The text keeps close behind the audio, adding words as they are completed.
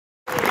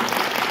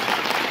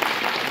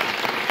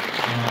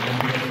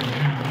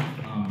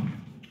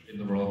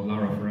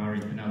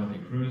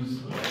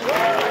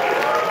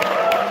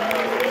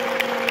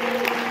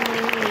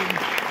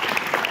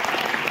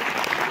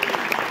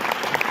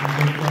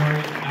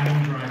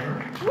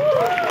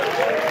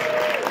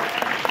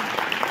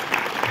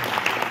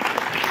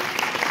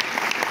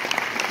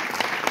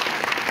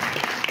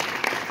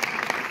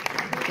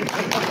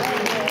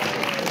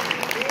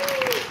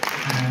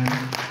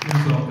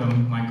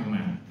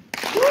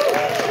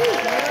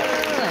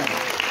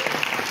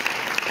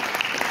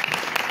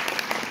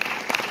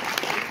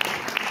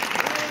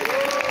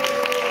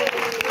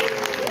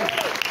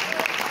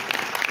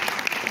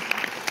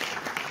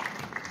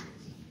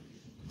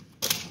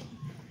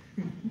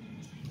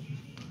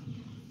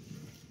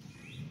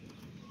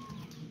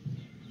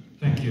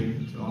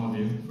to all of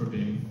you for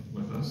being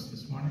with us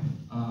this morning.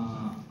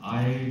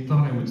 I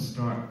thought I would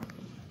start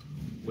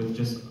with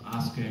just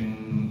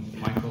asking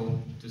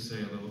Michael to say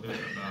a little bit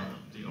about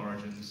the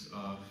origins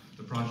of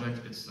the project.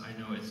 I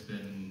know it's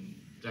been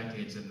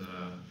decades in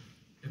the,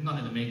 if not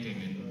in the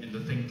making, in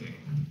the thinking.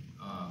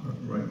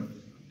 Right.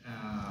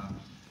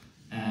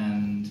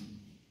 And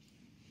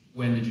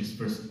when did you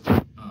first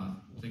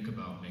think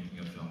about making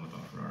a film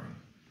about Ferrari?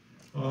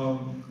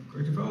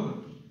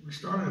 We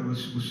started with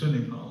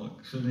Sidney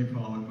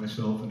Pollack,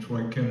 myself, and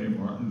Troy Kennedy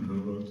Martin, who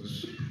wrote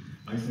this,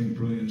 I think,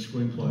 brilliant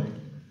screenplay.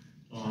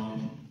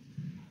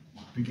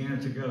 Began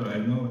it together. I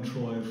had known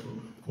Troy for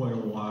quite a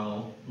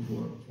while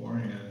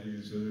beforehand. He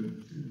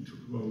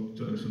wrote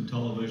some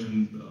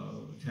television,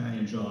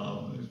 Italian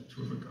Job, he's a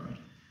terrific guy.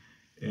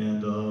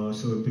 And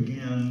so it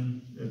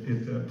began at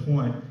that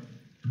point.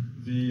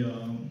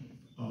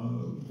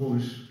 What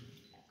was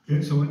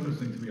so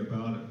interesting to me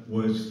about it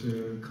was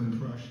the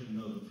compression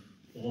of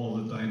all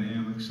the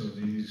dynamics of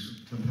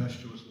these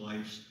tempestuous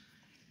lives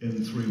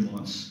in 3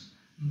 months.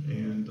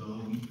 And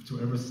so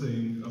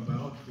everything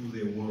about who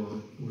they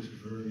were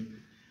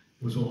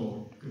was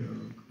all,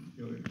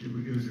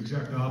 it was the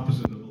exact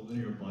opposite of a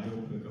linear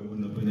biopic. I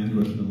wouldn't have been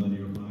interested in a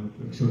linear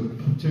biopic. So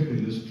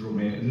particularly this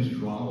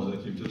drama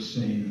that you've just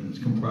seen, and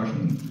its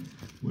compression,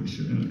 which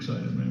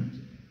excited me.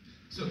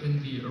 So in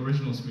the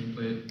original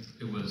screenplay,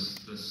 it was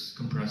this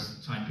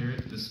compressed time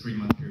period. This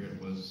 3-month period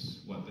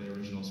was what the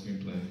original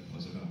screenplay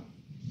was about.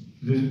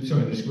 The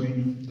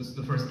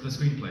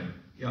screenplay.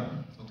 Yeah.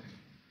 Okay.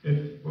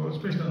 It's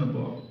based on a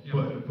book,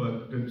 yep.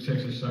 but it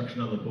takes a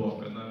section of the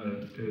book, and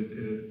then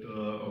it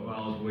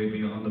evolves way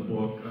beyond the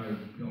book.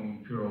 I've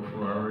known Piero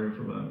Ferrari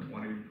for about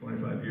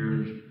 25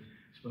 years.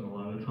 Spent a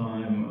lot of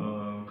time,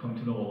 come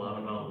to know a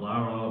lot about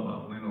Lara,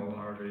 about Lena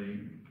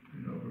Lardi,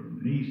 her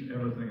niece,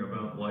 everything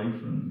about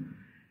life and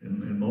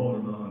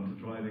Modena, to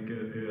try to get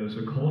as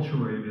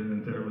acculturated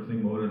into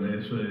everything Modena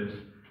as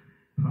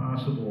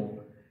possible.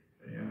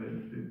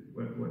 And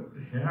what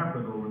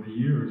happened over the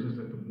years is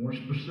that the more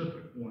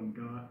specific one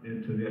got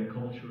into that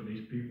culture and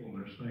these people and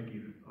their psyche,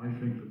 I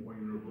think the more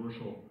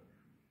universal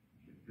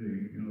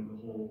the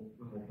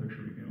whole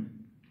picture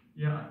became.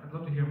 Yeah, I'd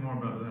love to hear more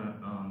about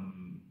that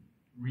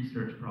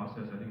research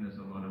process. I think there's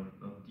a lot of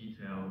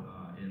detail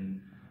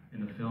in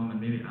the film, and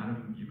maybe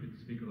Adam, you could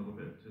speak a little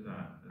bit to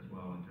that as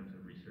well in terms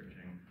of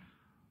researching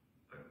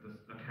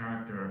a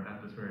character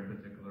at this very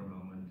particular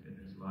moment in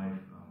his life.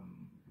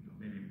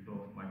 Maybe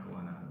both Michael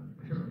and Adam.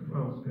 Sure.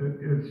 Well,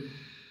 it's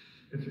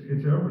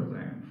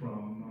everything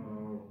from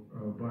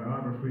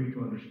biography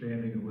to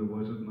understanding who he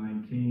was at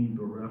 19,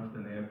 bereft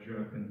and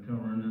abject and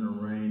torn in a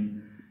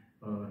rain,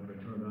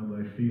 turned on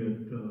by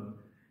Fiat,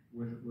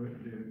 with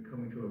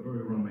coming to a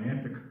very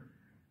romantic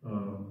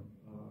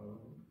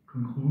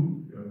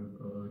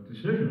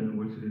decision,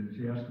 which is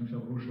he asks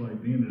himself, who shall I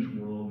be in this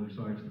world, and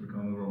decides to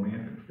become a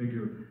romantic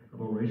figure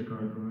of a race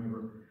car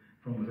driver.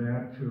 From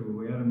that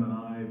to Adam and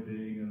I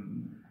being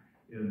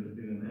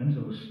in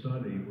Enzo's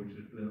study, which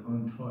has been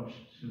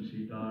untouched since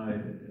he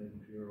died in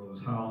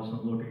Piero's house,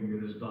 and looking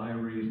at his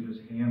diaries and his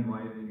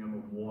handwriting and a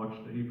watch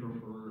that he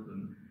preferred.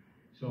 And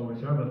so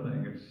it's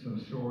everything. It's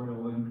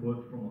sensorial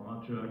input from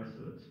objects,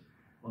 it's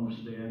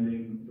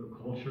understanding the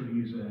culture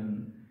he's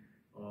in,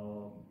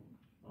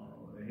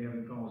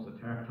 having almost a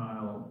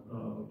tactile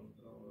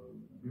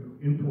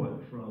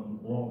input from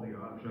all the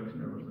objects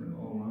and everything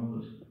all around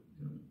us.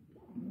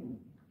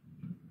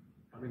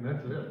 I mean,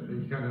 that's it.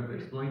 You kind of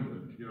explained it.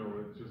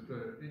 It's just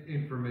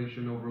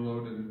information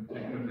overload, and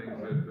take the things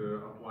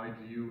that apply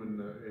to you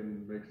and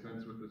make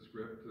sense with the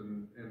script,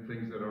 and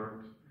things that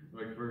aren't.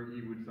 Like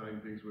he would sign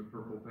things with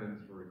purple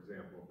pens, for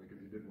example, because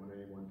he didn't want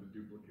anyone to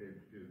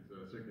duplicate his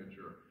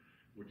signature,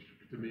 which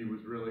to me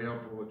was really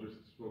helpful. It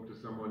just spoke to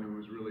someone who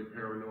was really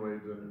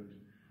paranoid,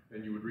 and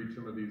you would read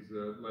some of these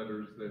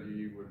letters that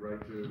he would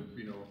write to,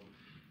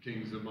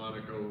 kings of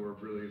Monaco or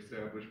really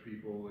established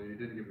people. He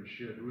didn't give a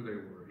shit who they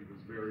were. He was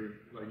very,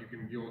 like,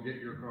 you'll get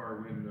your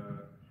car when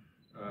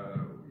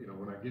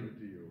I give it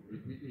to you.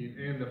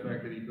 And the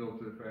fact that he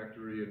built a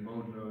factory in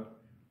Modena,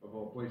 of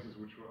all places,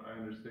 which I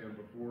understand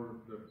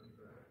before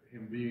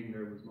him being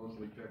there was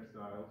mostly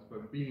textiles,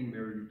 but being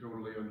there, you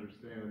totally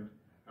understand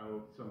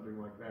how something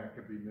like that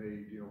could be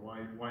made.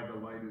 Why the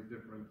light is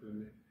different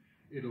in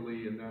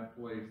Italy in that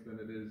place than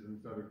it is in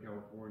Southern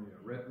California.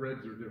 Reds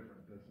are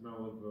different. The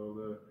smell of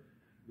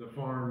the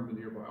farm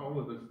nearby, all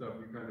of this stuff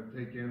you kind of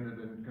take in and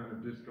then kind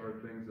of discard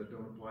things that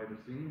don't apply to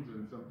scenes,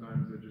 and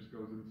sometimes it just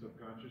goes in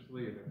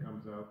subconsciously and it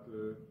comes out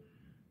to,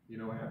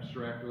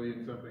 abstractly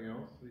in something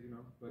else,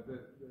 But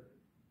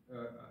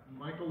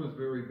Michael is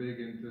very big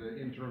into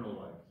internal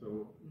life,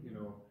 so,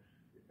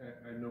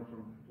 I know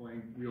from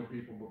playing real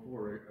people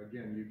before,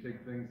 again, you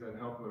take things that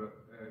help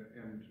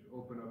and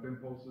open up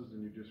impulses,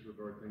 and you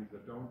disregard things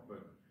that don't,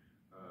 but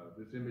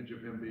this image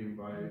of him being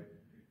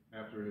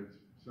after his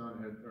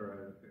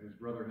his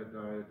brother had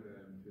died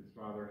and his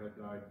father had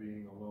died,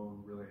 being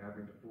alone, really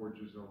having to forge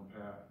his own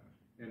path,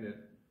 and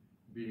it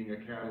being a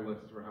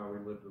catalyst for how he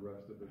lived the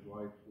rest of his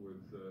life was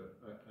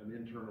an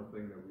internal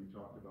thing that we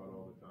talked about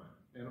all the time.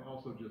 And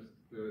also just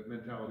the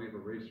mentality of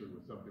a racer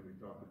was something we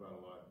talked about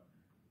a lot,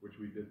 which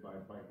we did by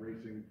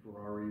racing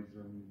Ferraris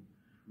and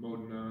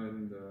Modena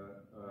and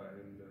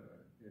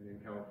in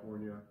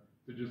California,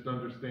 to just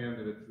understand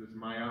that it's this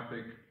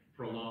myopic,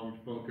 prolonged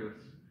focus,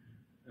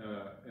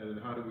 and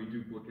how do we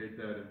duplicate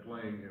that in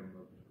playing him,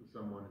 of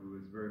someone who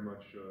is very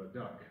much a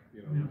duck,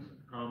 you know, Yeah.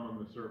 calm on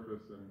the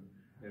surface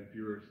and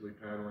furiously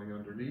paddling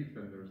underneath,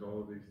 and there's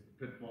all of these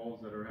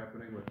pitfalls that are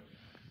happening with,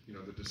 you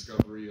know, the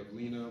discovery of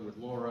Lena with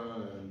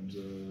Laura, and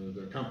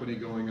the company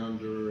going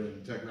under,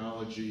 and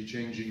technology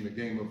changing the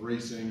game of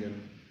racing,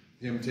 and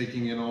him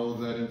taking in all of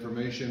that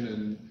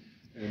information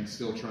and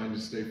still trying to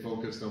stay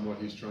focused on what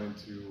he's trying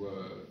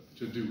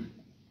to do.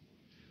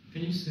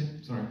 Can you say,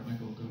 sorry,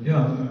 Michael, go ahead.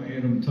 Yeah,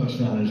 Adam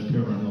touched on his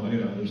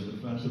paranoia, his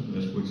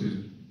defensiveness, which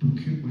is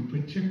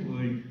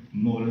particularly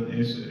motive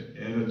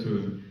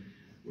attitude,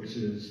 which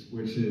is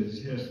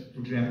his, for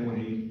example,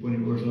 when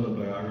he works on a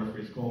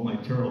biography, it's called My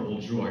Terrible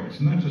Joy. It's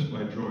not just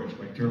my joy, it's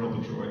my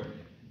terrible joy,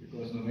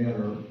 because no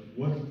matter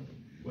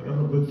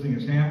whatever good thing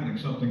is happening,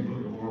 something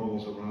really horrible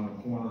is around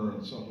the corner,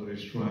 and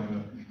somebody's trying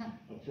to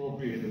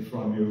appropriate it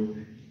from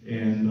you,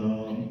 and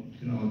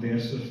you know,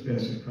 that's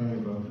just kind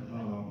of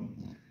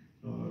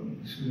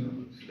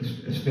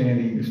a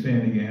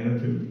standing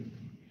attitude.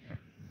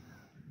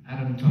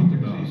 Adam talked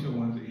about. He's the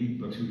one to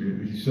eat, but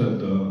he said,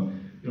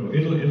 you know,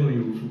 Italy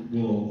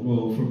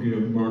will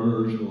forgive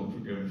murderers, it will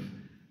forgive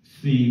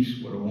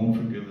thieves, what it won't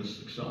forgive is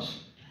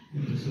success.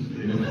 This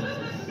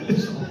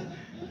is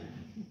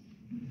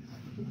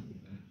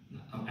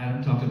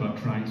Adam talked about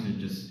trying to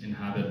just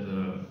inhabit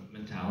the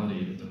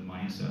mentality, the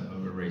mindset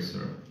of a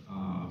racer,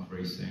 of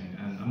racing.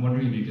 And I'm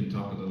wondering if you can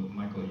talk a little,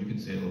 Michael, you can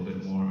say a little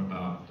bit more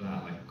about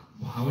that. Like,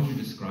 how would you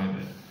describe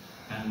it?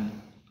 And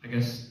I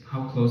guess,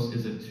 how close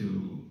is it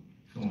to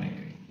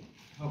filmmaking?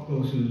 how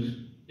close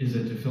Is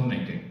it to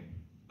filmmaking?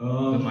 The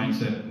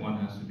mindset one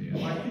has to be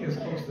in. I think it's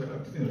close to.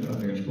 I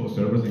think it's close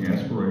to everything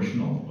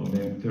aspirational. I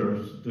mean, there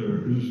is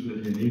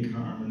the unique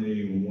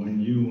harmony when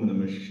you and the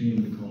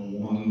machine become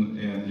one,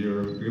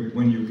 and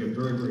when you get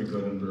very, very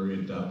good and very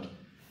adept,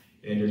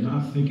 and you're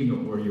not thinking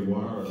of where you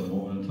are at a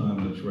moment in time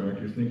on the track.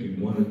 You're thinking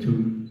one or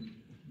two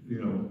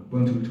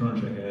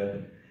turns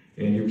ahead,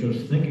 and you're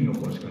just thinking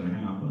of what's going to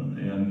happen,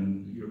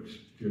 and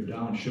you're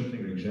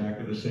downshifting at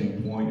exactly the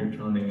same point. You're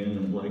turning in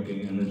and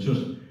braking, and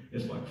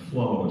it's like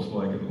flow. It's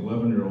like an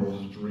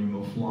 11-year-old's dream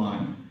of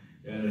flying,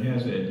 and it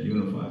has that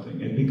unified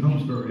thing. It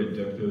becomes very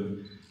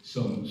addictive.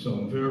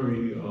 Some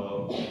very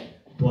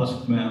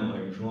brusque men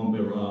like Jean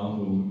Bérat,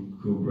 who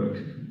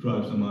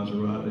drives the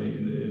Maserati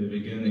in the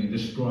beginning,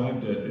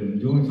 described it, and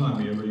the only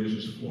time he ever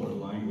uses Florida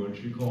language,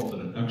 he called it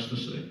an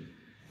ecstasy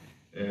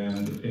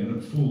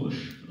and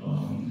foolish.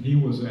 He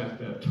was at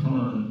that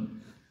turn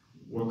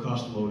where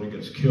Castellotti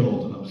gets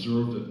killed and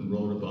observed it and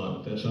wrote about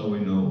it. That's how we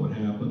know what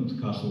happened to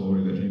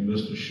Castellotti, that he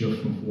missed a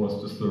shift from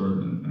fourth to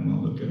third and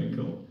wound up getting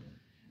killed.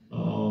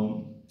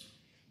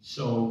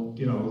 So,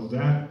 you know,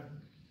 that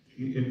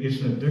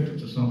it's an addiction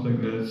to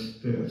something that's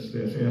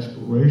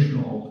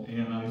aspirational,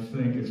 and I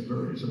think it's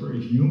a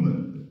very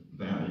human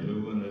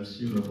value, and it's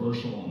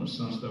universal in the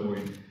sense that we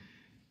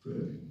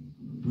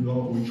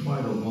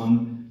try to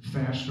run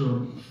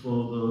faster,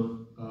 further,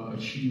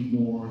 achieve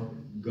more,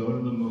 go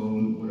to the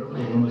moon, whatever the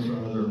limits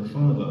are that are in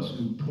front of us,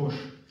 we push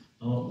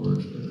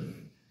outwards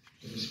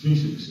as a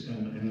species.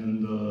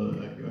 And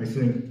I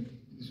think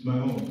it's my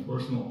own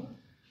personal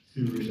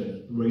theory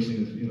that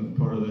racing is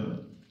part of that.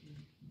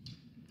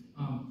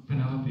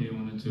 Penelope, I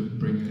wanted to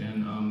bring you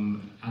in.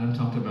 Adam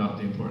talked about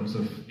the importance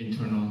of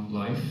internal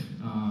life,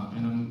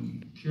 and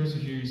I'm curious to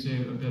hear you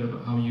say a bit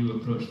about how you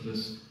approach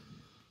this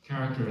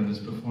character and this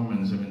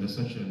performance. I mean, there's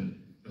such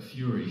a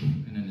fury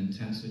and an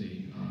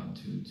intensity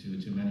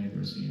to many of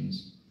your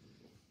scenes.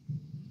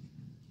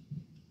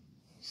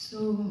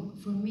 So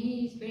for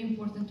me, it's very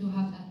important to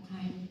have that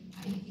time.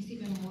 It's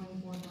even more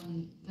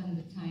important than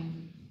the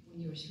time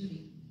when you're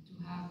shooting,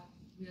 to have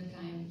real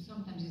time.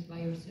 Sometimes it's by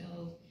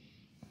yourself,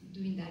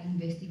 doing that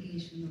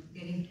investigation of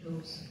getting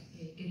close,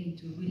 getting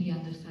to really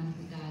understand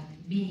who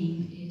that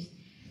being is.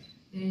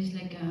 There is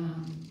like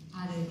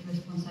added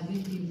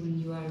responsibility when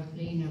you are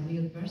playing a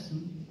real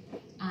person.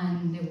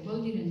 And the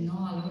world didn't know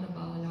a lot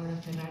about Laura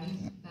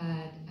Ferrari, but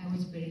I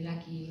was very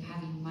lucky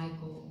having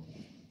Michael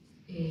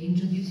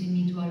introducing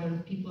me to a lot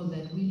of people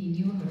that really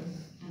knew her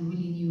and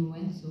really knew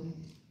Enzo.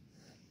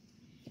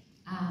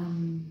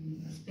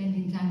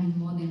 Spending time in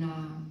Modena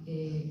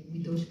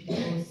with those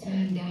people,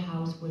 seeing the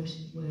house where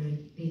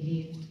they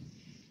lived,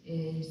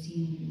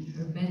 seeing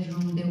her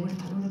bedroom. There were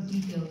a lot of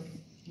details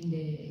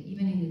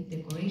even in the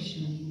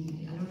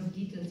decoration, a lot of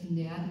details in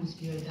the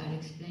atmosphere that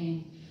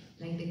explain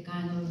like the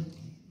kind of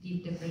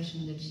deep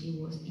depression that she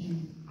was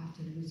in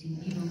after losing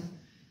Lino.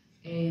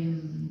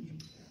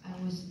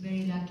 I was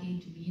very lucky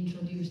to be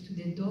introduced to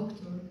the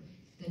doctor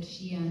that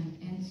she and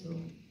Enzo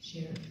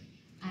shared,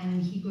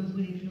 and he got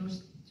really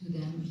close to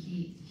them.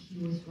 He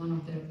was one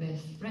of their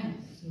best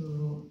friends.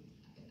 So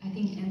I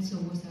think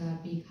Enzo was a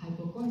big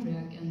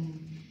hypochondriac,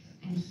 and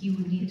and he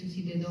would need to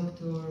see the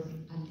doctor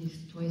at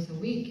least twice a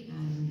week,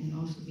 and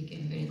also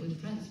became very good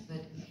friends.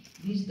 But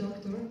this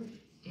doctor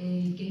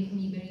gave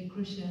me very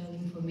crucial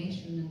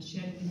information and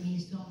shared with me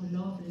some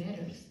love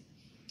letters.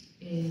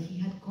 He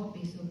had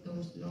copies of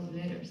those love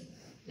letters,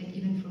 like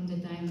even from the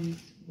times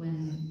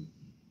when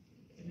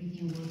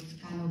everything was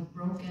kind of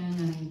broken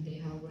and they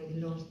had already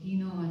lost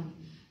Dino,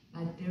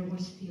 but there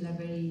was still a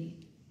very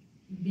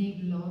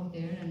big love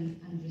there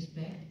and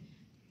respect,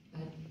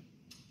 but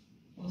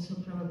also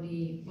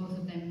probably both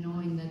of them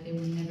knowing that they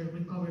will never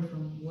recover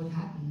from what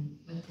happened,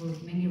 but for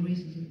many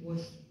reasons it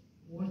was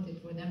worth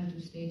it for them to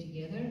stay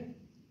together.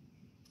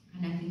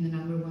 And I think the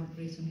number one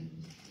reason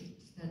is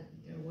that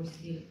there was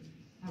still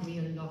a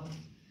real love.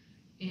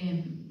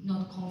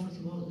 Not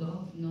comfortable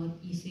love, not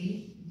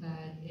easy, but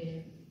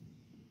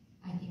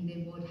I think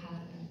they both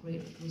had a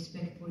great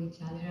respect for each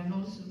other, and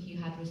also he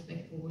had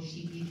respect for what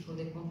she did for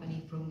the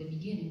company from the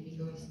beginning,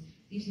 because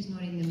this is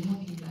not in the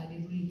movie, but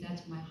it really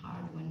touched my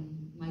heart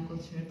when Michael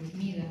shared with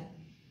me that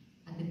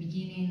at the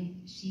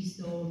beginning she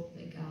sold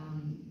like a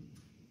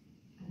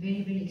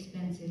very, very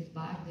expensive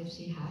bag that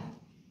she had,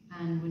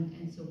 and when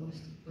Enzo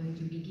was going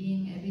to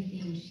begin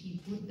everything,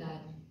 she put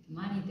that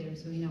money there.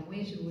 So in a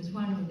way, she was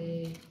one of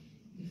the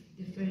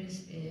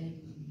first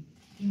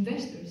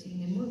investors in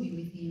the movie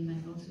with him,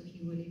 and also he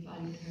really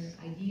valued her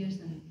ideas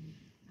and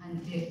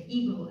the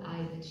eagle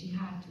eye that she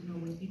had to know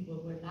when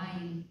people were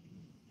lying.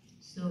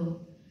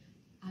 So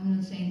I'm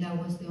not saying that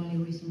was the only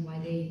reason why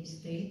they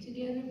stayed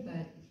together,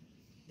 but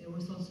there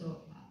was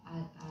also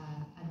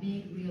a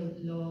big, real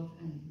love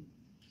and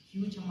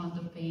huge amount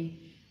of pain.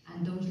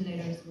 And those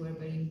letters were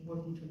very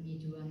important for me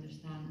to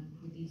understand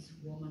who this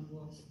woman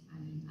was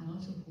and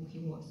also who he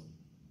was.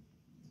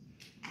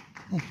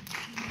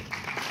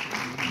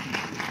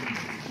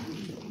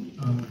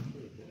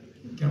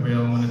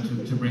 Gabriel, I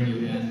wanted to bring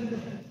you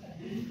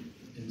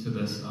into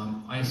this.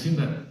 I assume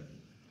that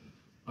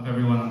of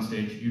everyone on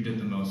stage, you did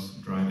the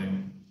most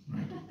driving,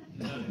 right?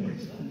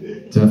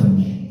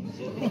 Definitely.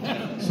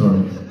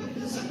 Sorry.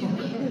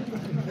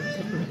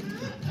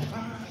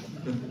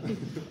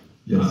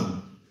 Yes.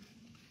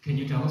 Can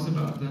you tell us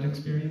about that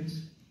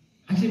experience?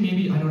 Actually,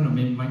 maybe, I don't know,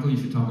 maybe Michael, you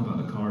should talk about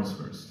the cars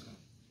first.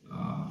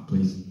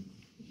 Please.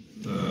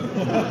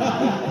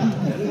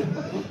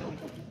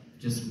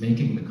 Just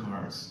making the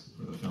cars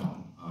for the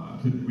film,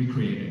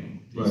 recreating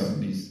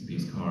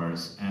these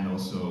cars, and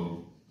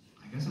also,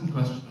 I guess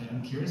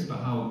I'm curious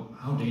about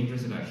how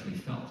dangerous it actually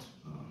felt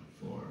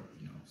for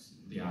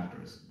the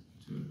actors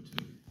to.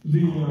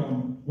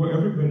 Well,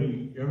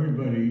 everybody. I mean,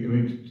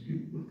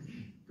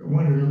 I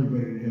wanted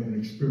everybody to have an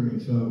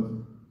experience of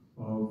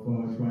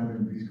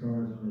driving these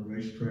cars on a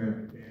racetrack,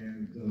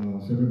 and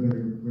so everybody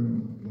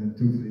went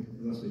through,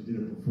 unless they did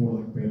it before,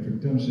 like Patrick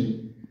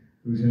Dempsey,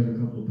 who's had a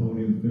couple of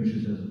podium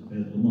finishes at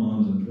Le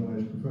Mans and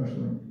drives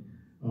professionally.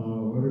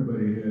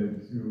 Everybody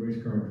had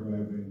race car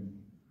driving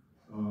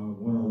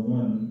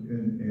 101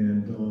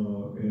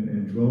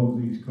 and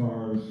drove these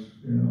cars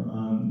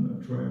on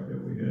the track that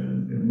we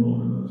had in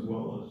Moulton, as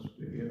well as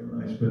Vicky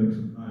and I spending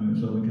some time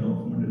in Southern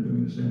California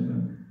doing the same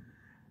thing.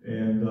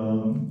 And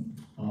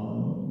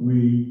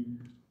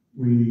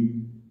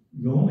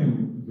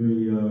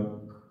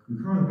the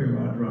car that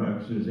Rod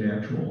drives is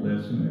actual.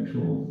 That's an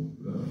actual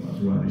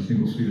Maserati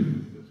single-seater.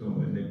 So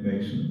Nick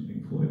Mason,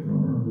 Pink Floyd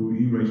drummer, who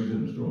he races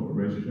in historical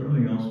races.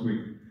 Everything else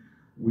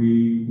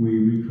we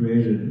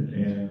recreated,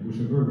 and it was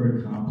a very,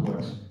 very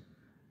complex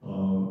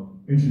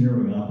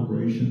engineering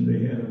operation.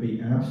 They had to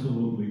be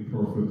absolutely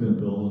perfect and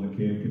built on a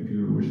CAD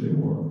computer, which they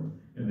were.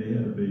 And they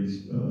had to be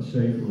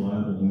safe,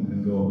 reliable,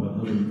 and go about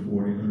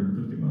 140,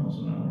 150 miles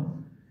an hour.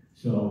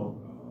 So,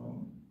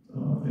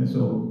 and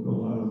so a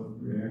lot of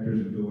the actors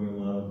are doing a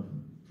lot of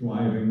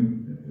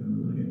driving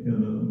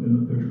in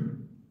the picture.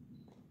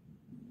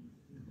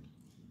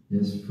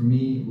 Yes, for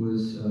me it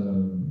was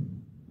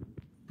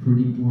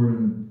pretty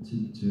important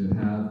to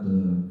have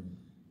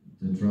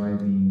the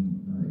driving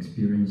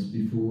experience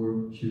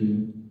before shooting.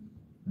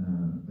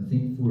 I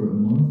think for a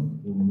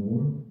month or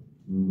more,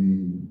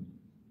 we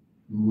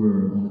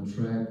were on the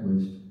track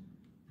with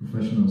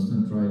professional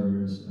stunt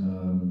drivers,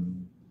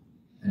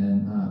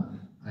 and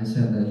I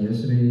said that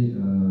yesterday.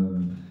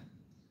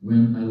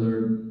 When I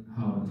learned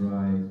how to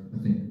drive, I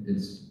think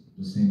it's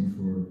the same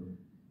for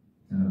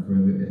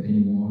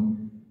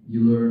anyone. You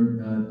learn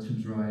how to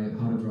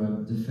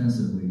drive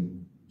defensively,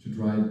 to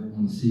drive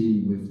on the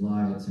city with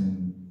lights,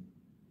 and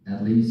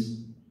at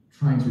least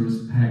trying to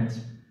respect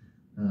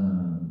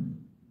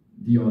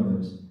the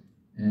others.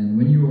 And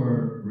when you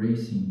are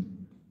racing,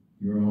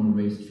 you're on a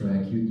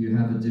racetrack, you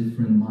have a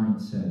different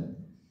mindset.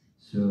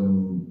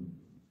 So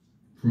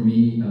for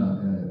me,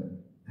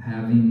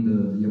 having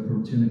the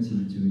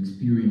opportunity to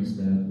experience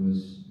that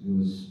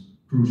was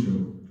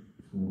crucial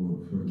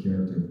for the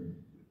character,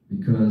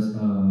 because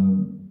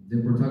the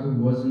protagonist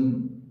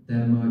wasn't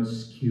that much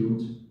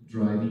skilled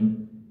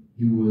driving.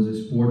 He was a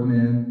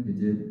sportman. He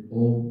did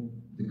all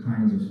the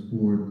kinds of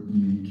sport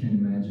you can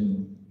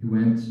imagine. He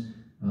went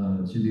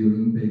to the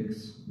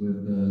Olympics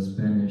with the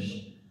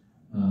Spanish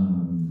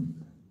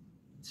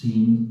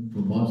team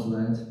for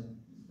bobsled.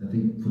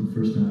 think for the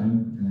first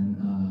time, and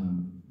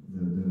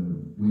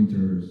the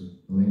Winter's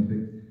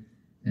Olympic,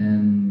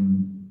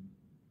 and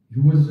he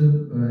was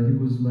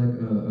like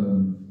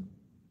a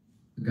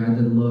guy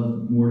that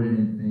loved more than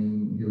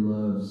anything.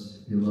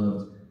 He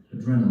loved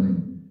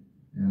adrenaline,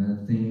 and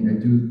I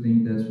do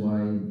think that's why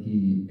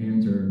he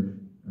entered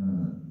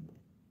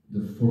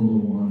the Formula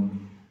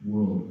One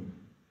world.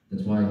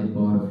 That's why he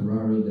bought a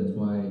Ferrari. That's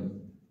why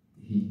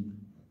he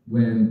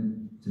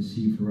went to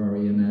see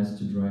Ferrari and asked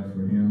to drive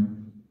for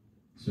him.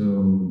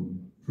 So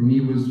for me,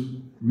 it was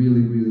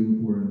really, really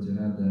important to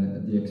have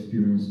the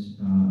experience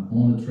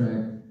on the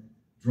track,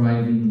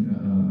 driving,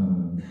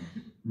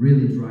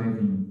 really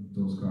driving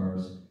those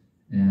cars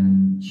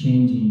and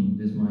changing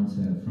this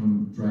mindset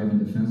from driving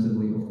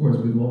defensively, of course,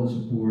 with all the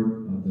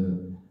support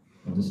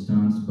of the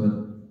stunts,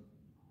 but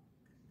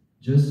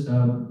just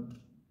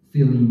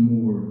feeling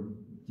more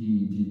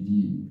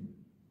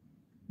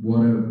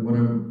what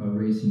a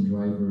racing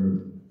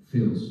driver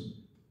feels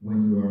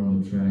when you are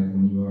on the track,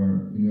 when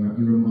you're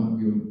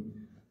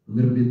a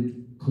little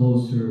bit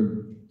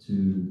closer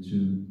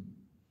to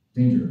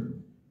danger.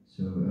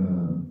 So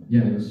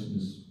yeah, it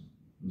was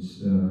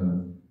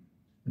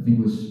I think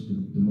it was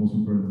the most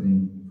important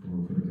thing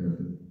for the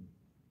character.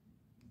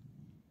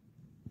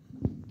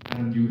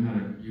 And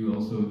you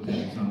also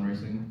did some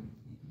racing.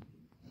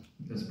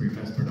 That's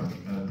pre-production.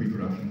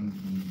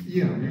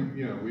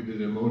 We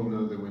did in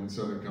Modena, then in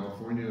Southern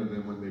California, and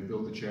then when they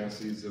built the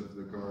chassis of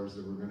the cars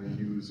that we're going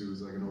to use, it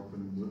was like an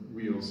open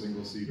wheel,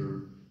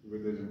 single-seater, where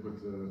they didn't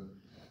put the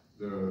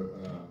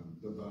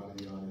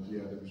body on it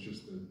yet. It was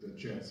just the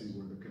chassis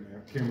where the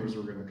cameras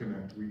were going to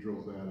connect. We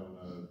drove that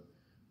on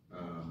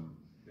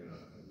it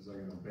was like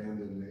an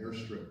abandoned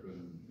airstrip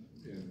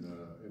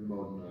in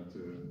Modena,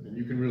 and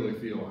you can really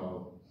feel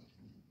how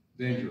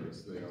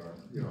dangerous they are,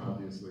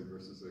 obviously,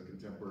 versus a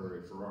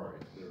contemporary Ferrari.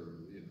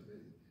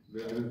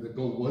 The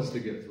goal was to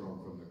get thrown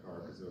from the car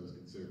because that was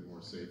considered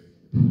more safe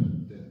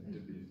than to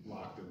be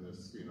locked in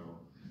this,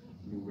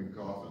 moving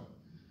coffin.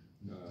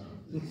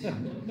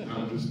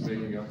 I'm just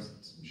making up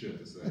some shit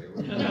to say.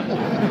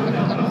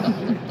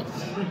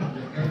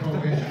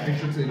 I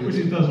should say which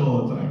he does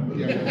all the time.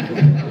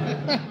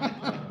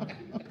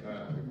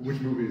 Which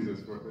movie is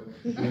this for?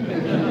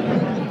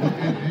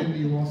 and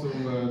you also,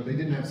 they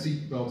didn't have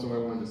seat belts, so I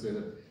wanted to say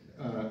that.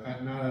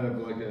 Not out of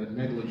like a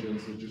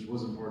negligence, it just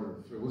wasn't part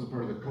of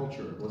the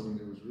culture. It was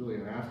really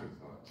an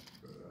afterthought.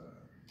 But,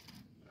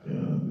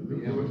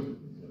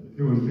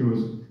 there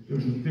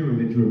was a theory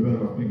that you were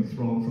better off being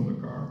thrown from the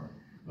car.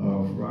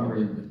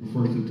 Ferrari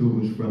refers to two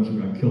of his friends who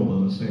got killed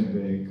on the same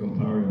day,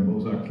 Campari and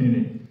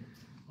Bozzacchini.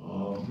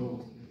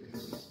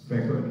 In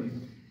fact,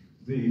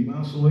 the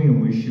mausoleum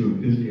we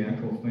shoot is the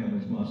actual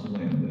family's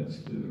mausoleum. That's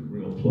the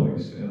real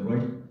place. And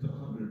right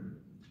 100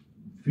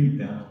 feet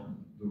down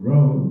the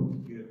road,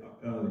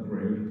 out of the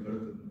grave, the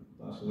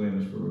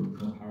mausoleum is for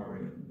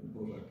Campari and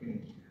Bozzacchini,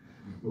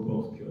 were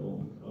both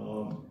killed.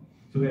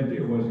 So the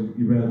idea was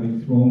you'd rather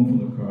be thrown from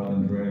the car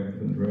than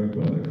dragged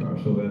by the car.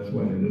 So that's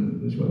why they didn't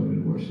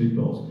wear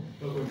seatbelts.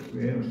 But what we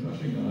was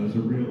touching on is a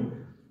real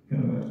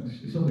kind of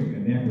something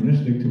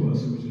anachronistic to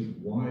us, which is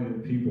why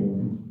did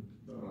people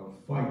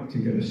fight to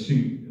get a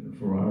seat in the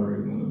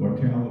Ferrari when the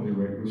mortality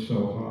rate was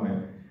so high?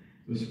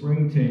 The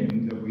spring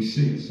team that we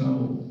see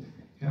assembled,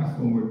 half of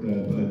them were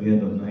dead by the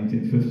end of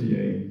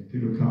 1958.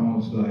 Peter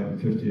Collins died in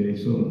 58,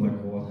 so did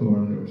Michael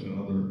Hawthorne. There was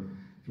another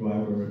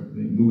driver,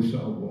 the Musa,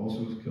 who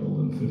also was killed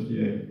in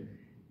 58.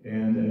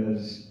 And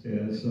that's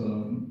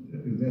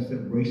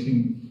that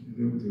racing,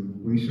 the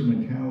racer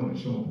mentality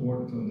is so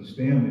important to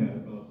understand that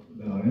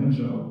about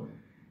Enzo,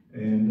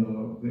 and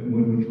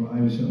what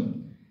drives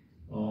him.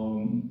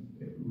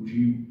 Which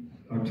he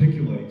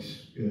articulates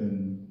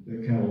in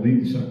the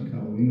second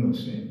Catalino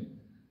scene.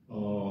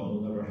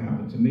 It'll never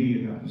happen to me,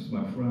 it happens to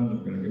my friend,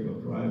 I'm going to give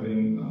up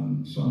driving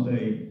on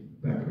Sunday,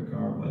 back of the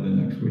car by the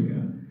next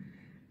weekend.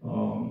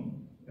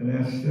 And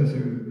there's a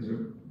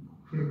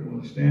critical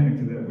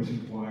understanding to that, which is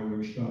why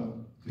we shot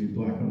the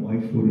black and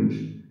white footage.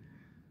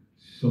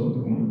 So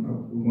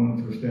we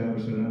wanted to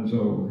establish that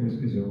Enzo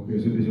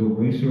is a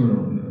racer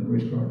and a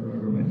race car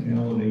driver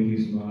mentality.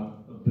 He's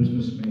not a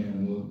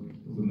businessman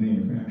with a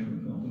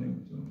manufacturing company.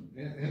 So.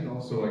 And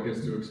also, I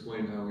guess, to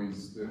explain how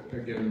he's,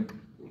 again,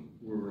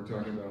 we were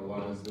talking about a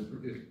lot is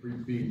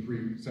being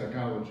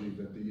pre-psychology,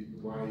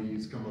 why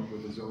he's come up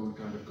with his own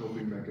kind of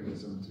coping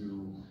mechanism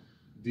to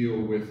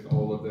deal with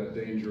all of that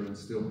danger and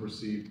still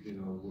proceed,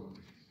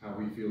 how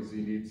he feels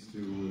he needs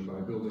to, by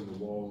building a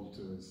wall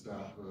to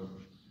stop,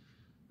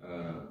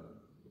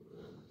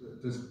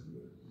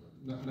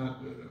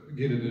 not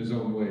get in his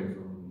own way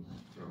from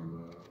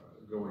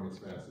going as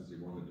fast as he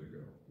wanted to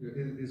go.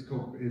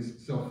 His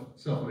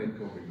self-made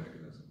coping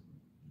mechanism.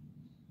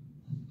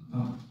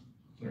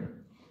 Sorry.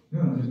 No,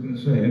 I was going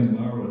to say, and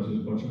Laura is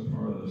as much a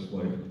part of this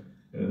life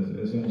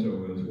as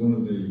Enzo is. One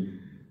of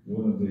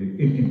the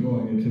in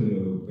going into the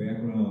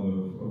background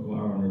of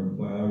Laura and her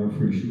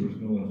biography, she was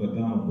known as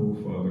Madonna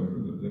Buffa,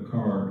 the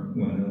card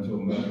when Enzo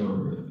met her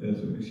as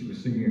she was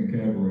singing in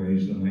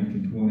cabarets in the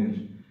 1920s.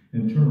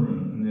 and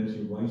Turin, and as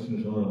he writes in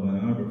his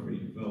autobiography,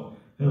 he fell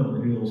head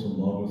over heels in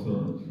love with her,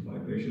 this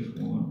vivacious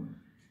woman.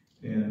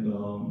 And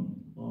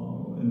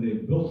they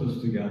built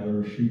this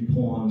together. She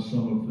pawned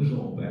some of, this is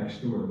all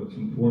backstory, but it's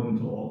important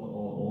to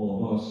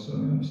all of us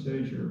on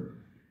stage here.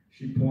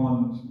 She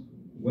pawned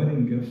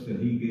wedding gifts that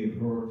he gave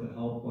her to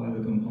help buy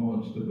the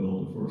components to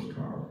build the first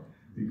car,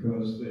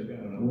 because they got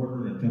an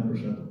order and a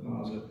 10%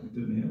 deposit and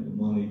didn't have the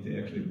money to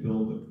actually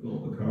build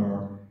the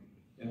car.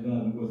 And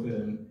then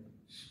within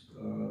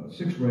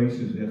 6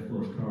 races, that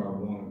first car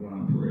won a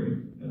Grand Prix,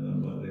 and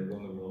then they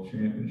won the World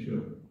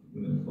Championship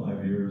within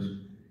 5 years.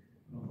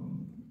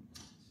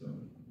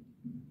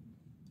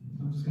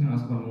 I'm just going to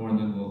ask one more, and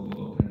then we'll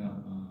open it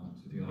up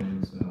to the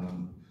audience.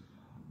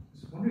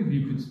 Just wondering if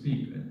you could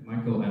speak,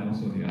 Michael, and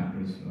also the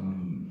actors,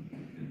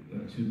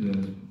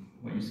 to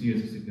what you see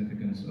as the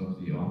significance of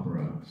the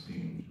opera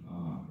scene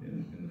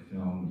in the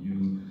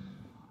film.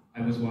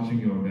 I was watching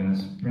your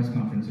Venice press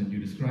conference, and you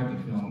described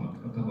the film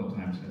a couple of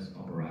times as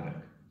operatic.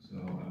 So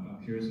I'm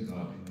curious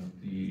about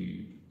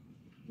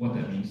what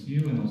that means to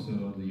you, and also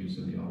the use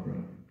of the opera.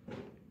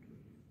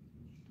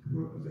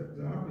 Well,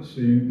 the opera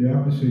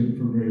scene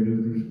for me,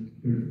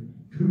 there's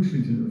 2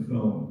 scenes in the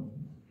film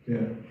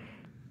that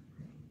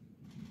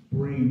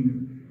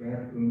bring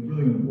back a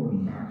really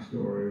important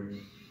backstory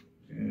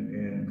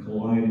and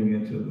colliding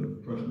into the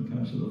present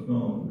tense of the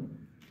film.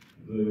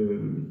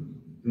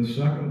 The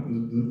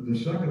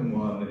second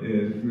one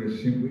is, we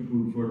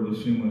refer to the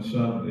scene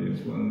 170.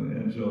 It's when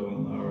Enzo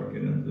and Laura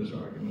get into this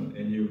argument,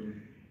 and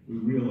we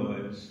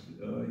realize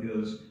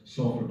his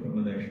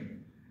self-recrimination.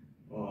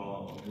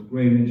 A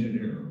great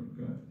engineer.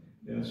 Okay?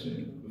 That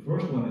scene. The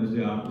first one is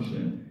the opera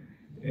scene,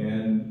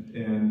 and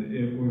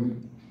it was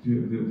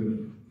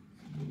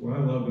what I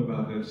loved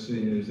about that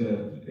scene is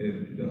that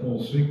the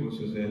whole sequence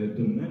is that it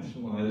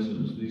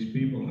dimensionalizes these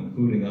people,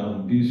 including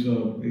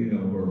Alvisa,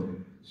 her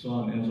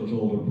son, Enzo's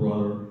older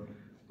brother,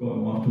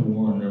 going off to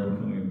war and never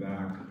coming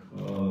back.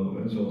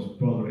 Enzo's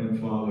brother and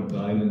father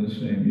died in the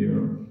same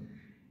year,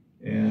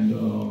 and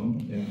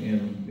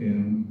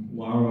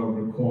Laura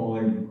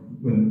recalling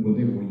when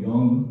they were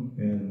young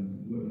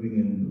and living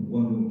in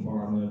one room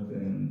apartment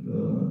and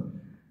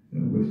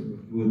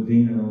with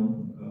Dino,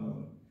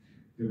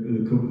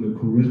 the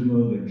charisma,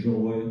 the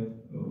joy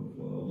of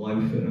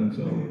life in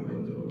Enzo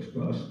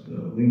expressed.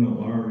 Lena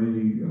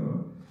Larvi,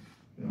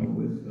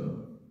 with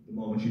the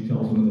moment she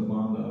tells him in the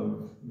bombed out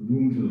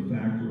rooms of the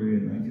factory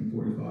in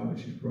 1945 that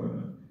she's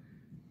pregnant.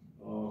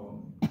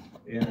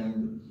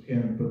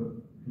 But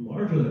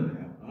larger than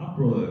that,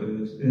 opera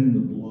is in the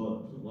blood,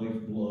 the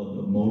lifeblood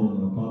of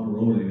Modena.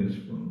 Pavarotti is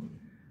from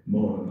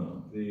Modena.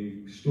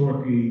 The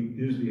Storky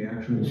is the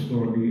actual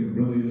Storky. It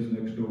really is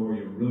next door.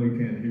 You really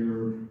can't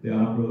hear the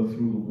opera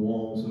through the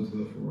walls into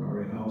the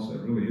Ferrari house.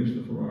 That really is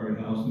the Ferrari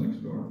house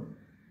next door.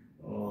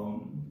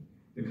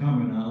 The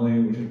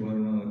Comunale, which is right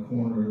around the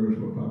corner, is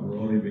where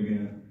Pavarotti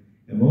began.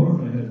 And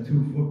Modena had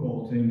 2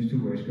 football teams, 2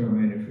 race car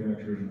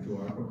manufacturers, and 2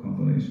 opera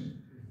companies.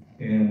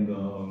 And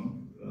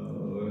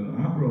an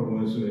opera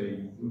was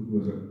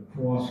a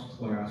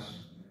cross-class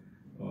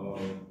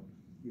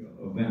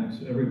event.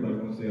 Everybody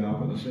went to the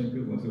opera. The same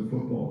people went to the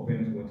football,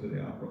 fans went to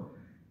the opera.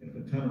 And if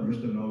a tenor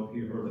missed a note,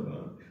 he heard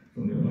about it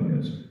from the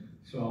audience.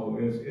 So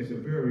it's a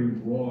very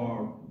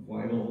raw,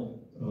 vital,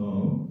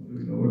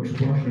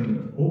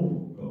 expression,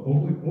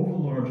 over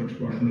large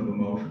expression of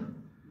emotion.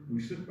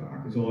 We sit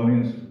back as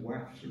audience,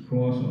 wafts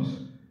across us,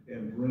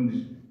 and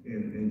brings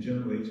and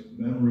generates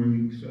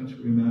memory,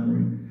 sensory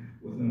memory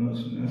within us,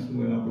 and that's the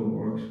way opera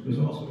works. There's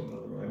also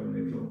another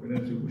irony of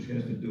Penelope, which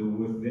has to do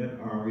with that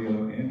aria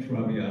and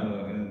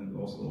Traviata and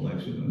also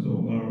Alexis and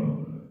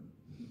Zolara.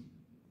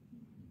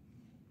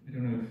 I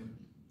don't know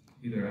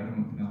if either Adam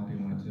or Penelope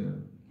wanted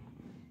to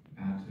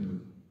add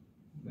to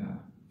that.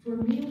 For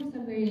me, it was a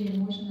very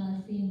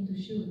emotional scene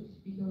to shoot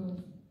because,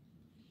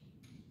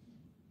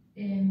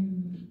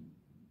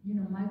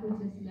 Michael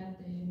just left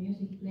the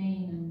music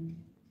playing and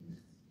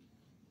just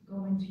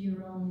go into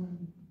your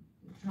own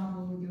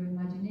trouble with your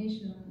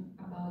imagination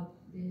about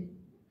the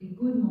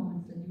good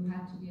moments that you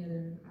had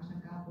together as a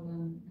couple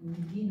and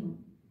with Dino,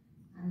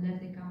 and let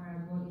the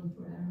camera rolling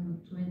for, 20,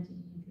 30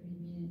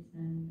 minutes,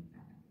 and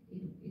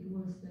it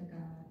was like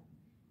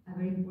a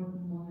very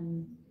important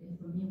moment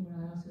for me, where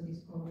I also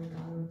discovered a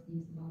lot of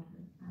things about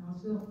her. And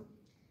also,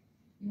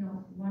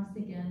 once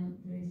again,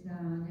 there is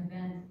an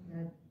event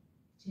that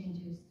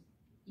changes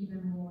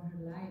even more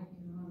her life,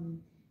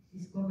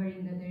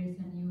 discovering that there is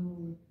a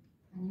new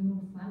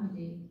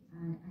family,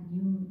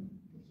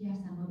 he has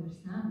another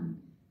son.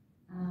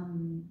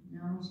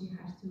 Now she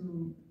has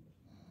to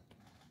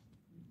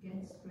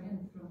get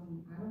strength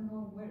from, I don't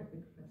know where,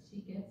 but she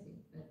gets it.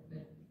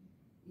 But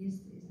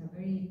it's a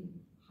very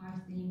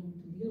hard thing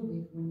to deal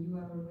with when you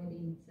are already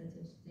in such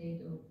a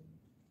state of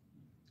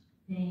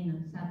pain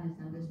and sadness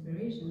and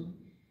desperation,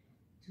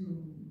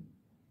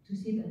 to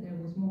see that there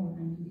was more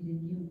and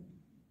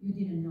you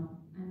didn't know.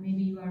 And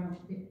maybe you are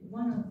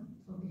one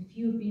of the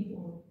few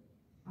people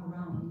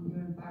around in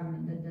your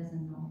environment that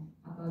doesn't know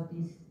about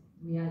this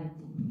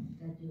reality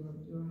that your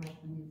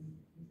husband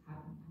is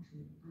having,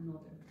 actually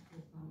another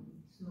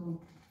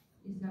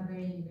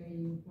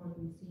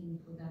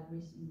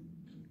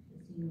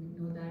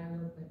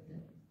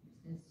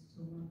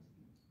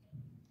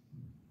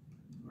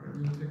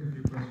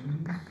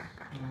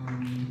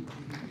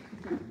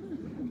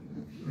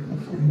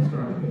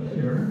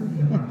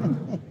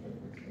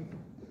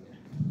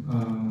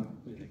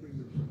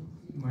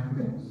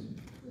Thank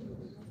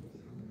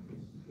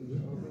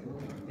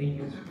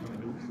you.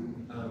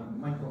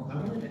 Michael, I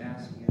wanted to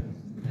ask you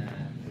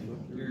that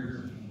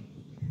your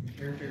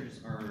characters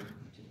are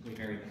typically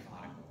very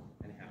methodical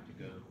and have to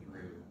go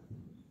through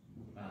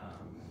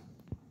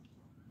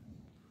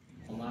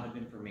a lot of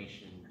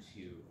information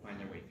to find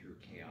their way through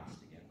chaos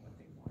to get what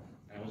they want.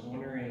 And I was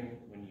wondering,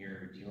 when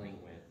you're dealing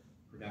with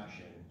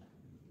production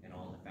and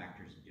all the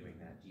factors of doing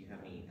that, do you have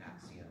any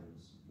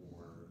axioms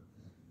or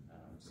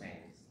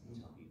sayings that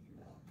help you through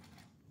that?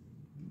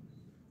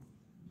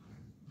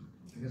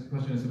 I guess the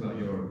question is about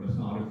your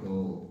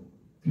methodical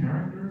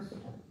characters,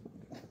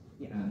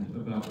 and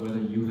about whether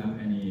you have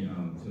any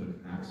sort of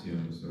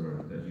axioms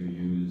or that you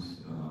use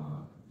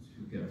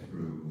to get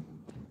through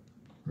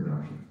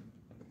production.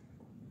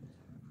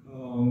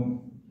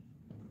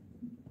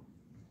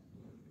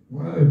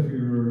 Well, if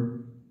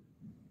you're,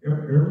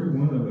 every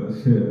one of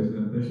us, his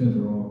ambitions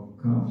are all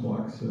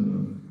complex,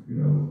 and you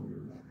know,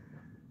 you're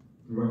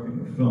directing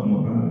a film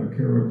about a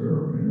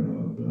character. You know,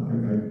 I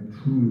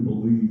truly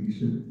believe you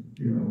should,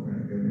 you know,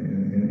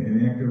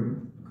 an actor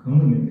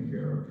coming into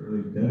character,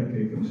 they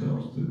dedicate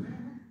themselves to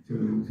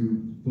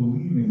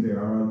believing they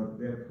are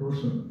that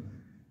person,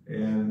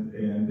 and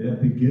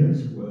that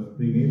begins with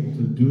being able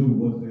to do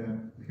what that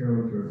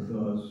character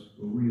does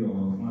for real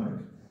in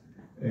life.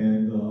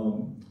 And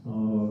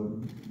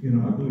you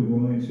know, I believe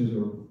audiences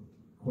are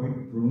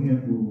quite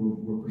brilliant.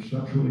 We're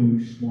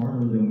perceptually smarter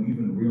than we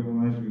even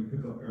realize. We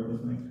pick up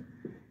everything.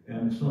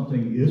 And if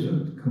something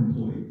isn't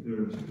complete,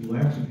 there's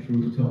lacks of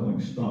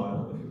truth-telling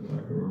style, if you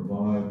like, or a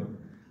vibe.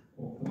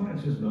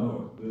 Audiences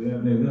know it.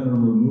 They're then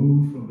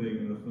removed from being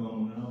in the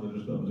film now. They're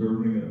just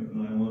observing it.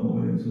 And I want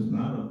audiences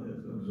not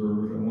as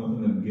observers. I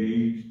want them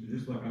engaged,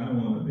 just like I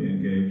want to be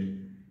engaged.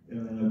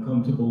 And I've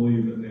come to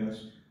believe that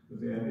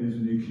that is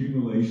an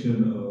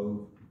accumulation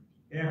of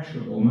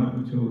actionable, not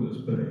gratuitous,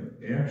 but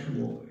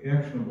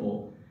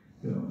actionable,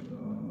 you know,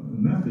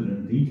 method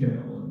and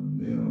detail.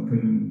 And you know,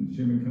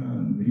 Jimmy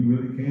Kahn, he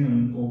really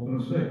can open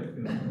a safe.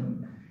 You know,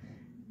 and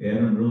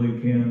Adam really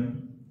can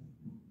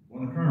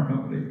run a car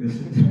company. This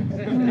is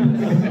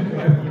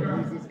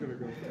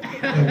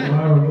and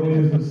Myra really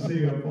is the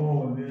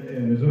CFO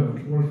and is a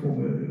forceful.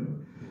 You know.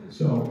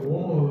 So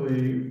all of the,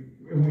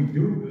 and we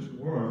do this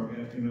work,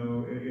 and you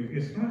know,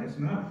 it's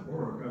not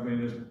work. I mean,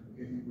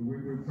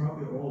 we're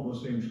probably all the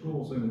same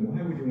school, saying,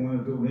 why would you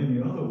want to do it any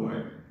other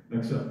way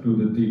except do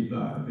the deep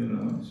dive? You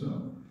know, so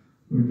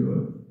we do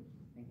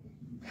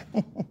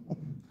it.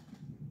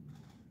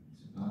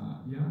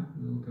 Yeah,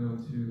 we'll go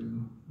to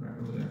right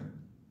over there.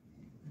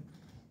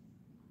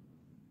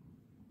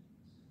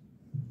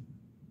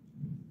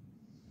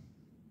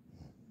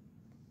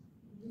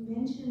 You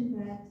mentioned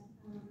that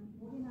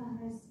Modena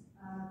has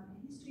a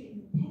history in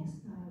the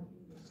textile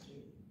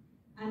industry,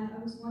 and I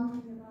was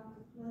wondering about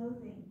the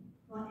clothing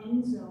for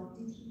Enzo.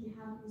 Did he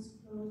have his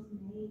clothes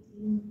made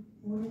in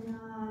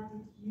Modena?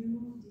 Did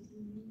he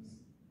use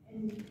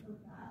any of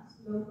that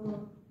local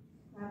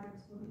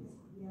fabrics for his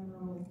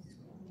yellow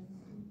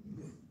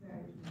sweaters,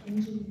 very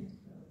engineered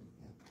clothes?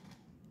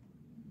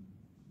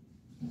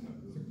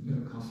 It's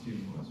a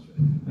costume question.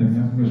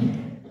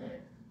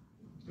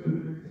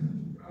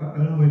 I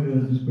don't know if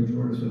this, but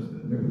George says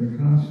the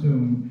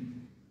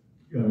costume,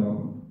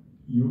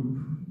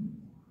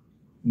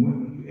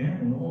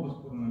 when all of us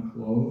put on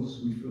clothes,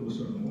 we feel a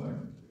certain way,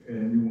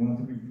 and you want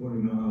to be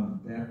putting on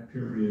that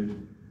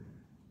period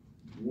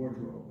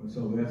wardrobe, and so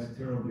that's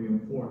terribly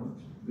important.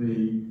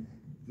 The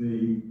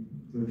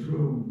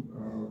true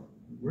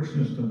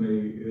richness to me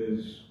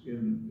is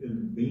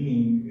in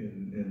being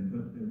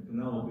in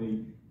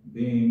Penelope,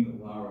 being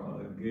Lara,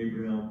 and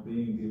Gabriel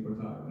being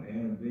Deportato,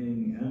 and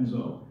being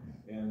Enzo.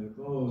 And the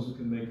clothes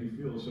can make you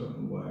feel a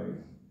certain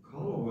way.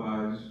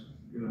 Color-wise,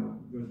 you know,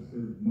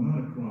 there's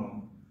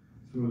monochrome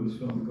through this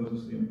film because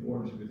it's the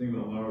importance. If you think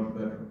about Lara's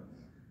bedroom,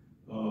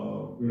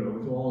 you know,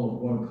 it's all of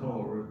one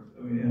color.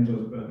 I mean,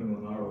 Enzo's bedroom,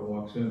 when Lara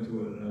walks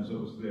into it and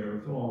Enzo's there,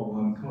 it's all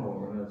one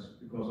color, and that's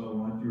because I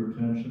want your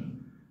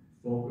attention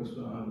focused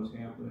on what's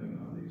happening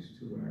on these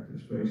two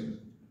actors' faces.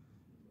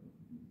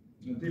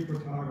 In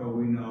Deportato,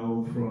 we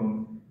know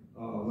from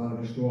a lot of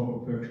historical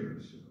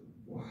pictures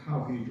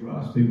how he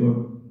dressed. He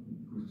was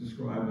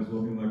described as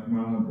looking like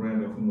Marlon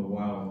Brando from The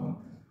Wild One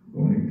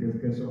when he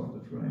gets off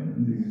the train.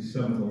 And he's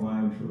seventh in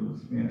line for the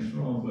Spanish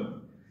throne,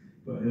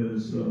 but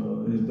his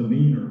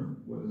demeanor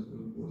was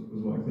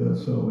like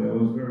this. So that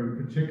was very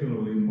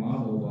particularly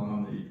modeled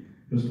on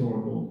the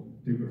historical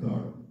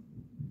Deportato.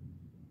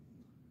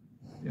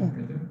 Yeah,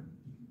 right there.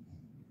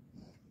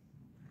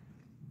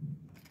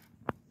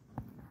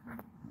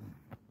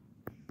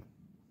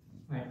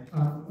 Hi. I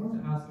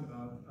wanted to ask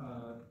about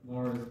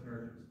Laura's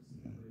character,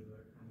 specifically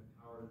the kind of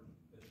power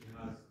that she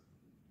has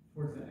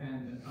towards the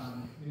end.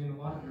 I mean, in a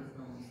lot of your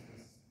films,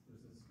 there's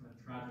this kind of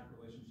tragic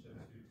relationship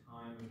to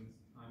time and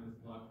time is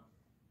luck.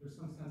 There's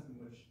some sense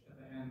in which, at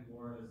the end,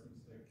 Laura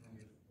seems to kind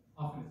of,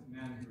 often it's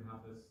men who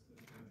have this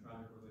kind of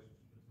tragic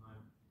relationship to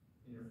time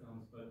in your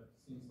films, but it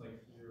seems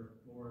like here,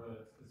 Laura,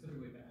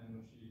 specifically at the end,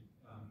 when she,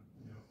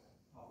 you know,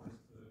 offers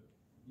to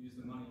use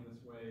the money in this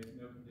way,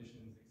 no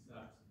conditions, etc.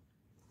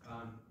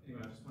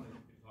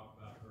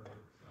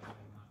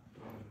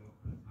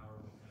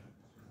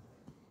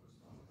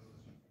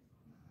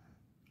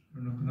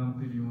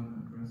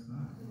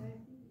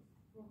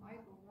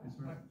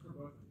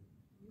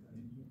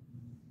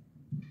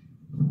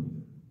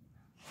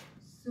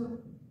 So,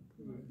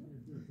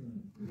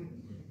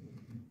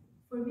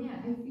 for me,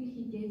 I feel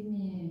he gave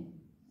me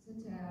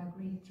such a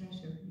great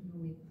treasure,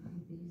 with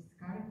this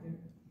character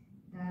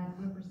that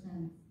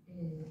represents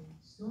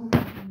so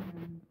much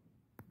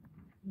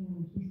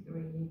in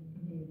history,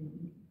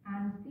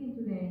 and still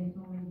today in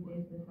so many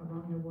places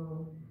around the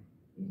world,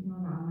 is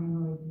not a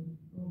minority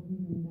of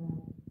women that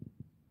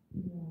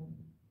we are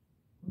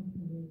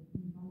constantly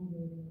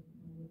invalidated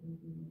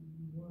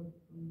and work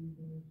from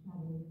the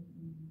shadows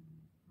and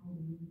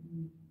hiding.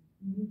 And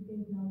in this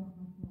case, Laura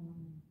has a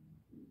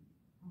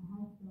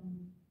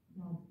husband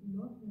that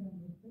loves her and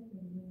respects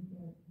her, even if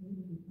they're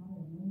hating each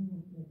other, and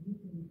almost like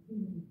literally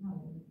killing each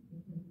other,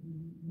 because the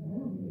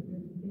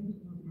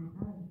representation of my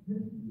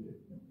character.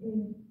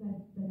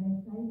 But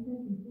as I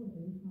said before,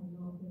 there is a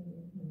love, there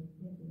is a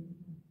respect, there is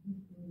a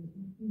history,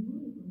 and he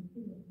really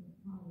considers the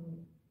power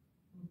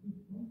of this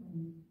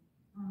company.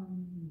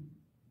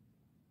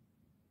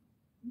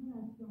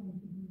 Not trying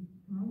to be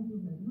kind to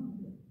her, no,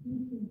 but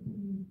he thinks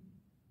it is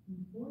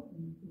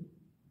important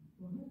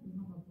for her to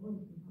have a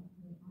voice, to have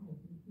her eyes,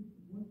 to keep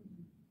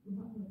working, to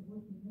have her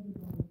working every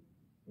day.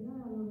 There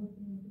are a lot of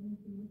things that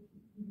she was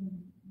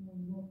even more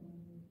involved and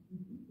more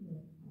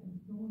ridiculous. In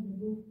some of the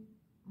books,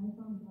 I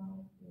found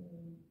out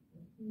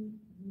that she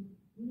would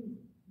sleep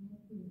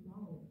next to the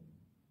flowers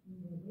in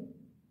the race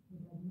so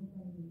that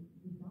nobody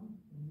would dance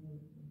from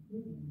her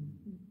children.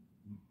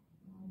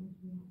 Which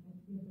we have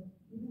that here, but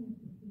even if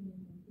the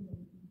feeling is still,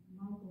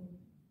 Michael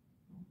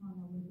has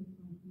found a way to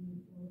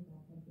transmute all of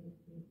that,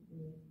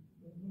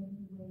 the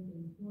heavy weight,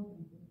 the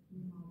importance that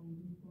she had in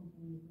this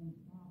company when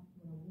that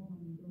for a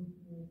woman in those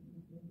years in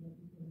a place like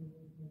Italy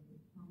was like a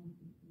time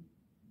to see.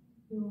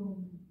 So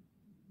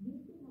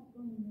this could have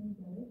gone in many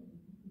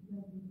directions to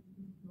tell this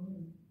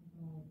story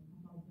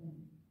about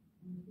them.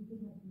 And she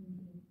could have been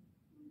just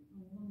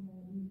one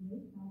that we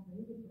raised up,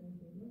 very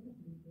different, they look at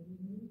me, they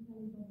hate each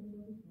other, but they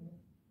love each other.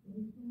 There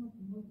is so much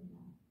more than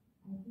that.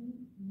 I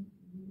think he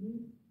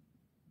really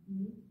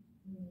did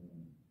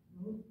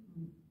wrote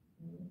and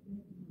directed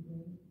in a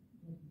way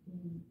that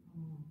became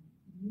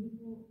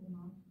beautiful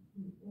homage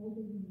to all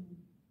the women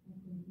that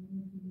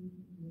continue to live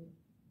in the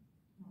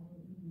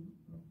shadow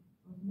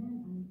of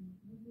men, and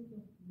not just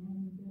of men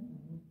in general,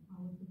 of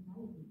our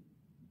society.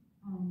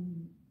 I don't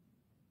know,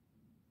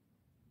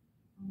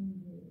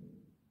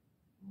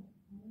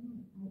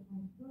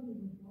 I thought it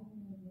was that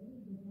when I read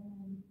it, but then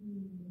I was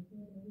seeing the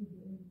third every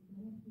day, some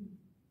of these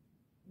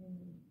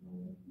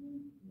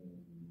directions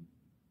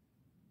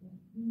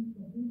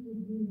that this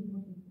was really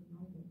important for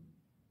Michael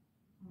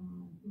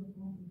to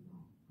accomplish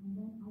that. And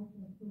then I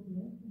felt so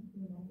blessed and so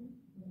lucky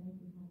that I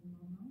could have in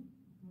my mind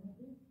a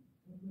character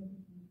that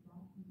represents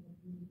that and that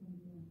really can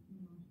be an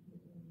homage to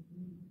all the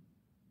women.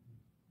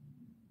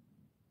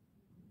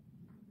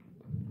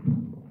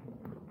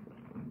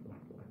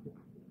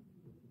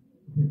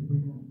 Okay, we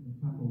can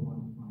tackle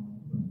one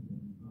final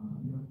question.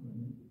 Yes,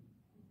 Renee?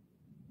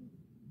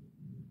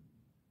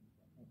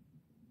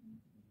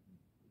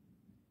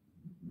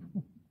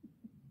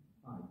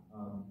 Hi.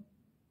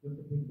 Just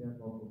to piggyback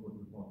off of what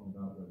you're talking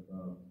about with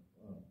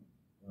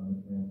Ms.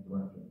 Mann's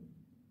direction.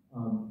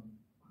 How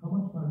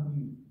much time do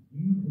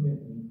you commit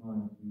any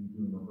time to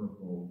doing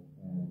rehearsals,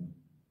 and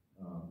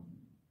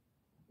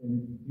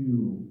if you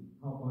do,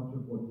 how much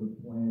of what you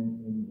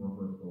planned in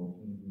rehearsal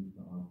changes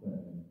to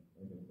onset? And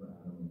I guess for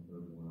Adam and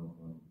for everyone else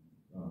on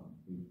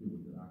stage two,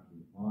 when you're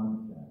actually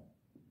on set,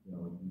 do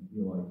you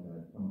feel like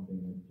that something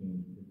has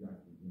changed because you're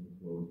actually in the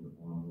clothes, you're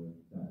on the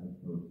set as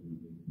opposed to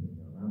maybe sitting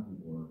around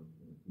people or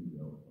in a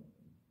studio or something?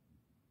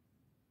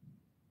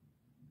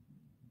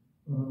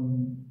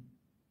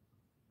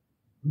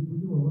 We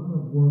do a lot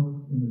of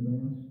work in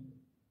advance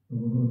of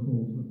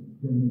rehearsals,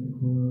 getting it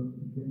clear,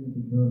 getting it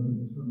to characters,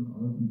 a certain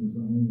art and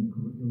designing a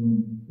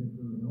curriculum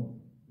picture to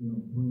help,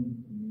 bring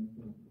some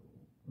answers.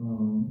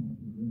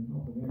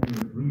 Help an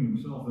actor bring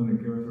himself in a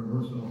character,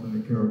 herself in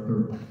a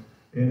character,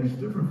 and it's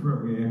different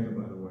for every actor,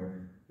 by the way.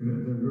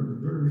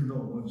 There is no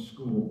one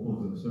school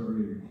of this.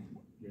 Every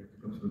actor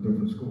comes from a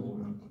different school,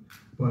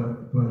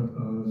 but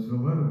there's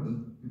a lot of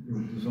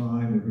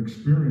design of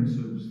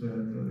experiences that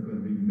are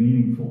going to be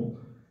meaningful.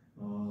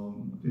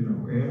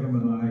 Adam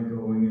and I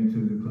going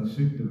into the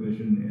classic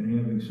division and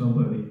having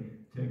somebody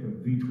take a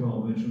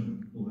V12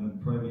 engine, well then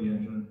Prevy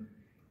engine,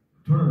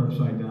 turn it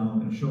upside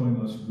down and showing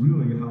us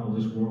really how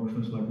this works.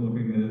 It's like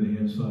looking at the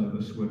inside of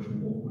a switch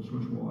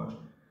watch.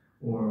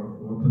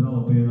 Or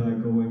Penelope and I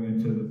going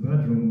into the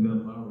bedroom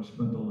that Laura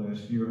spent the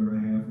last year and a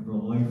half of her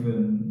life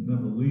in,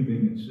 never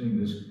leaving, and seeing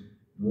this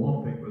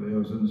wallpaper that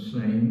was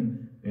insane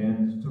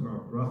and took our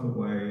breath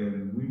away,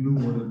 and we knew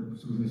what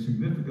the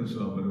significance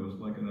of it. It was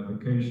like an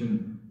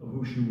evocation of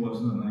who she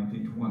was in the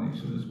 1920s.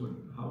 So this was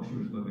how she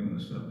was living in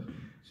the 70s.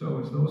 So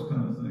it's those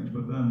kind of things.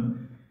 But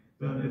then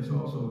it's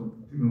also,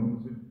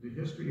 the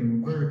history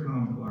and very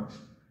complex,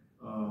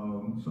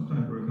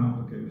 sometimes very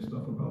complicated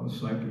stuff about the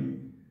psyche,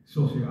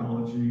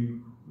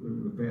 sociology,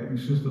 the value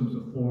systems,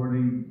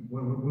 authority,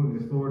 what are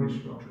the authority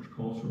structures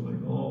culturally,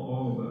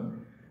 all of that.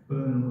 But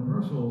then in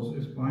rehearsals,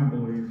 it's my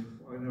belief,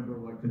 I never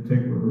like to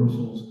take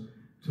rehearsals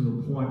to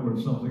the point where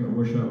it's something I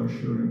wish I was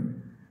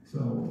shooting.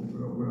 So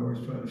we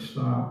always try to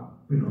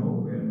stop, you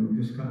know, and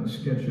we just kind of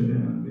sketch it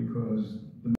in because